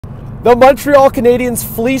The Montreal Canadiens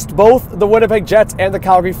fleeced both the Winnipeg Jets and the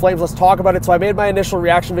Calgary Flames. Let's talk about it. So I made my initial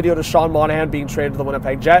reaction video to Sean Monahan being traded to the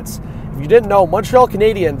Winnipeg Jets. If you didn't know, Montreal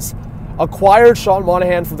Canadiens acquired Sean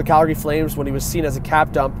Monahan from the Calgary Flames when he was seen as a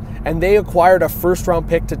cap dump, and they acquired a first-round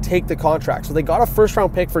pick to take the contract. So they got a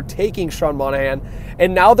first-round pick for taking Sean Monahan,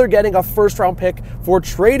 and now they're getting a first-round pick for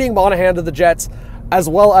trading Monahan to the Jets, as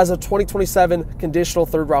well as a 2027 conditional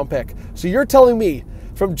third-round pick. So you're telling me,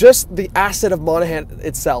 from just the asset of Monahan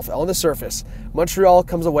itself on the surface, Montreal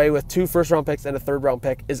comes away with 2 first-round picks and a third-round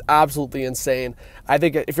pick is absolutely insane. I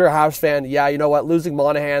think if you're a Habs fan, yeah, you know what? Losing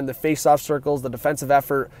Monahan, the face-off circles, the defensive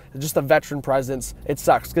effort, just the veteran presence, it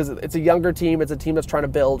sucks because it's a younger team. It's a team that's trying to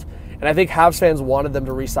build, and I think Habs fans wanted them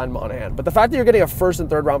to re-sign Monahan. But the fact that you're getting a first and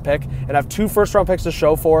third-round pick and have 2 first-round picks to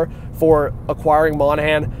show for acquiring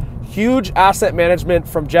Monahan, huge asset management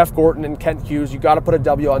from Jeff Gorton and Kent Hughes. You got to put a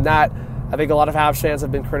W on that. I think a lot of Habs fans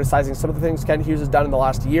have been criticizing some of the things Kent Hughes has done in the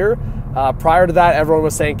last year. Prior to that, everyone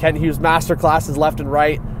was saying Kent Hughes masterclasses left and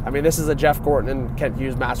right. I mean, this is a Jeff Gorton and Kent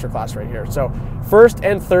Hughes masterclass right here. So first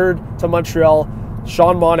and third to Montreal,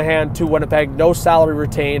 Sean Monahan to Winnipeg, no salary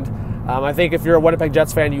retained. I think if you're a Winnipeg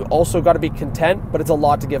Jets fan, you also got to be content, but it's a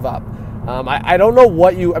lot to give up. I don't know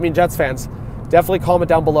what Jets fans, definitely comment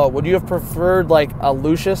down below. Would you have preferred like a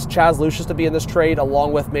Chaz Lucius to be in this trade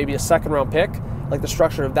along with maybe a second-round pick? Like the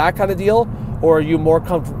structure of that kind of deal, or are you more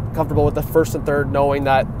comfortable with the first and third, knowing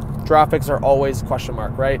that draft picks are always question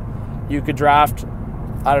mark, right? You could draft,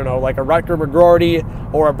 I don't know, like a Rutger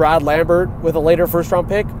McGroarty or a Brad Lambert with a later first-round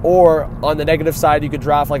pick, or on the negative side, you could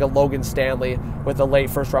draft like a Logan Stanley with a late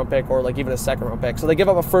first-round pick or like even a second-round pick. So they give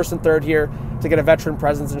up a first and third here to get a veteran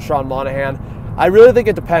presence in Sean Monahan. I really think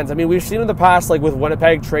it depends. I mean, we've seen in the past, like with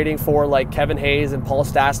Winnipeg trading for like Kevin Hayes and Paul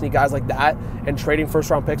Stastny, guys like that, and trading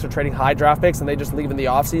first-round picks or trading high draft picks, and they just leave in the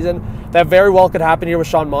offseason. That very well could happen here with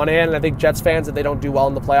Sean Monahan, and I think Jets fans, if they don't do well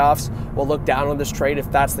in the playoffs, will look down on this trade if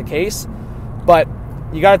that's the case. But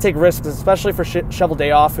you got to take risks, especially for Shovel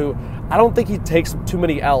Dayoff, who I don't think he takes too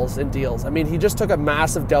many L's in deals. I mean, he just took a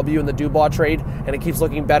massive W in the Dubois trade, and it keeps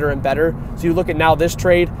looking better and better. So you look at now this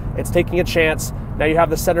trade, it's taking a chance. Now you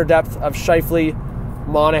have the center depth of Scheifele,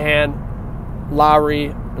 Monahan,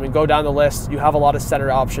 Lowry. I mean, go down the list. You have a lot of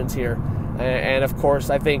center options here. And of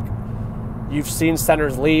course, I think you've seen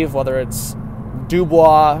centers leave, whether it's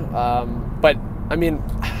Dubois. But, I mean,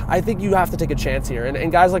 I think you have to take a chance here.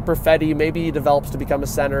 And guys like Perfetti, maybe he develops to become a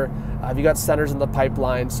center. You got centers in the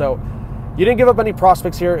pipeline. So you didn't give up any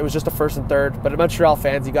prospects here. It was just a first and third. But Montreal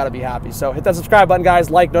fans, you got to be happy. So hit that subscribe button, guys.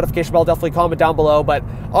 Like, notification bell, definitely comment down below. But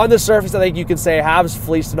on the surface, I think you can say Habs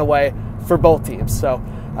fleeced in a way for both teams. So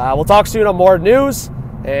we'll talk soon on more news.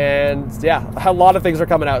 And yeah, a lot of things are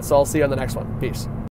coming out. So I'll see you on the next one. Peace.